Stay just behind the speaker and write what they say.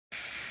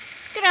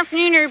Good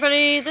afternoon,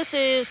 everybody. This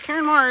is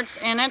Karen Martz,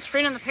 and that's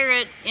Freedom the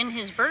Parrot in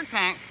his bird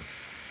pack.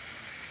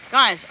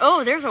 Guys,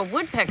 oh, there's a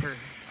woodpecker.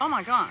 Oh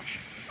my gosh.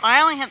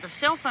 I only have the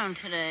cell phone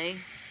today.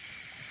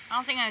 I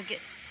don't think I'm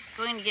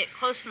going to get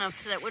close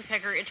enough to that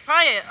woodpecker. It's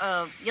probably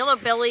a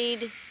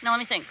yellow-bellied, no, let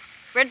me think,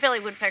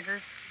 red-bellied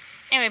woodpecker.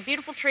 Anyway,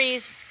 beautiful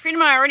trees.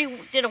 Freedom and I already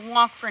did a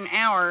walk for an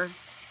hour,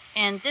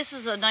 and this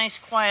is a nice,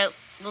 quiet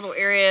little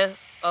area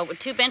with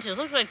two benches.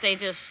 Looks like they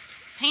just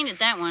painted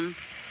that one.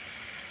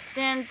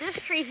 Then this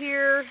tree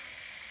here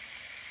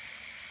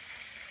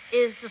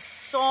is the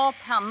saw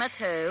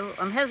palmetto.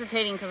 I'm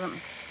hesitating because I'm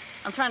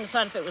trying to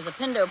decide if it was a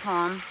pindo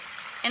palm.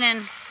 And then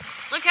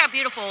look how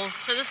beautiful.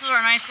 So this is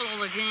our nice little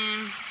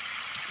lagoon.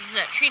 This is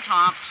at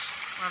Treetops,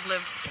 where I've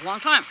lived a long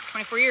time,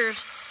 24 years.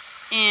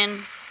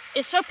 And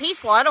it's so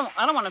peaceful. I don't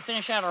want to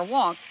finish out our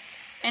walk.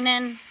 And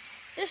then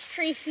this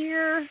tree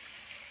here,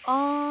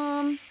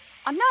 I'm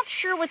not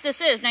sure what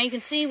this is. Now you can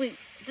see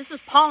this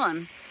is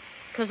pollen,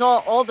 because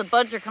all the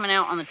buds are coming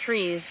out on the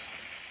trees.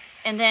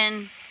 And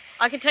then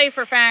I can tell you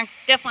for a fact,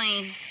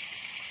 definitely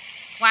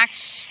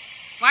wax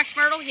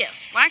myrtle, yes,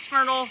 wax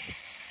myrtle.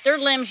 Their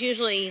limbs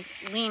usually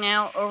lean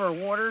out over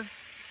water.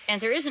 And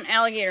there is an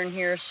alligator in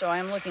here, so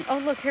I'm looking. Oh,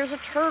 look, here's a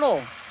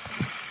turtle.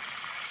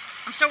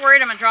 I'm so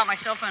worried I'm gonna drop my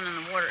cell phone in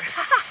the water.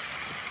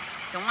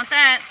 Don't want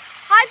that.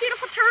 Hi,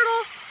 beautiful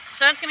turtle.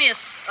 So that's gonna be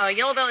a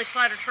yellow-bellied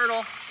slider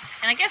turtle.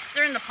 And I guess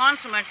they're in the pond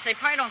so much, they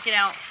probably don't get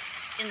out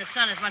in the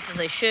sun as much as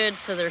they should,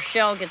 so their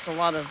shell gets a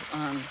lot of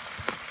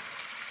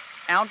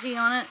algae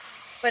on it.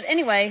 But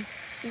anyway,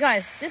 you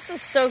guys, this is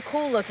so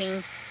cool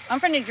looking. I'm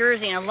from New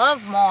Jersey, and I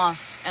love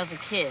moss as a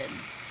kid.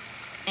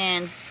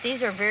 And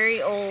these are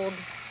very old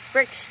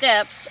brick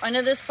steps. I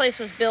know this place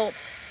was built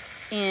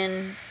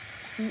in,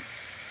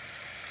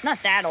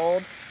 not that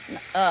old,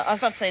 I was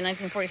about to say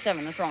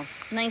 1947, that's wrong.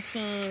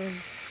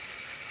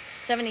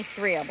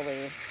 1973, I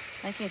believe.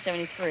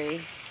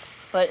 1973.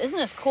 But isn't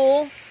this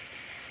cool?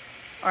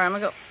 All right, I'm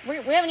gonna go. We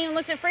haven't even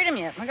looked at Freedom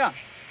yet. My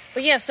gosh.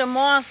 But yeah, so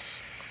moss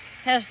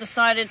has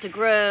decided to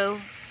grow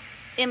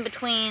in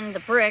between the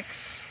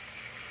bricks.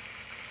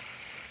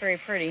 Very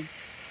pretty.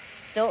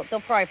 They'll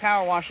probably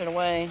power wash it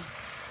away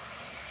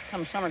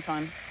come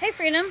summertime. Hey,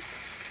 Freedom.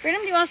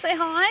 Freedom, do you want to say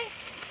hi?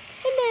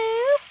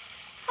 Hello.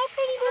 Hi,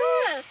 pretty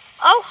bird.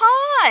 Oh,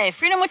 hi.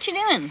 Freedom, what you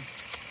doing?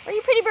 Are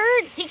you pretty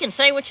bird? He can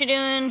say what you're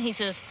doing. He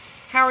says,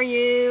 how are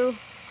you?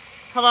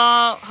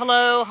 Hello,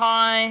 hello,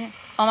 hi.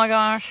 Oh my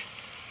gosh.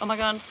 Oh my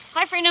God.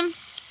 Hi, Freedom.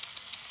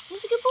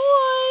 He's a good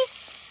boy.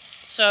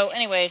 So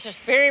anyway, it's just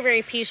very,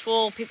 very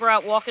peaceful. People are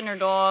out walking their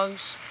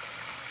dogs.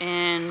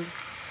 And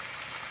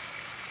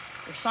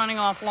we're signing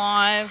off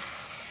live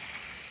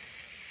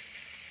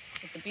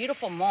with the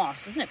beautiful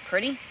moss. Isn't it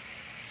pretty?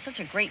 Such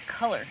a great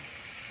color.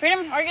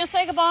 Freedom, are you going to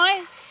say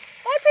goodbye?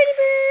 Bye, pretty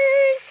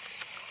bird.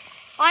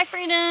 Bye,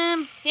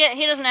 Freedom.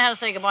 He doesn't know how to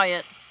say goodbye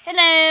yet.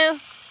 Hello.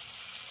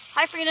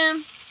 Hi,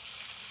 Freedom.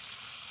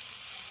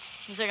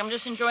 He's like, I'm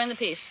just enjoying the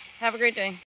peace. Have a great day.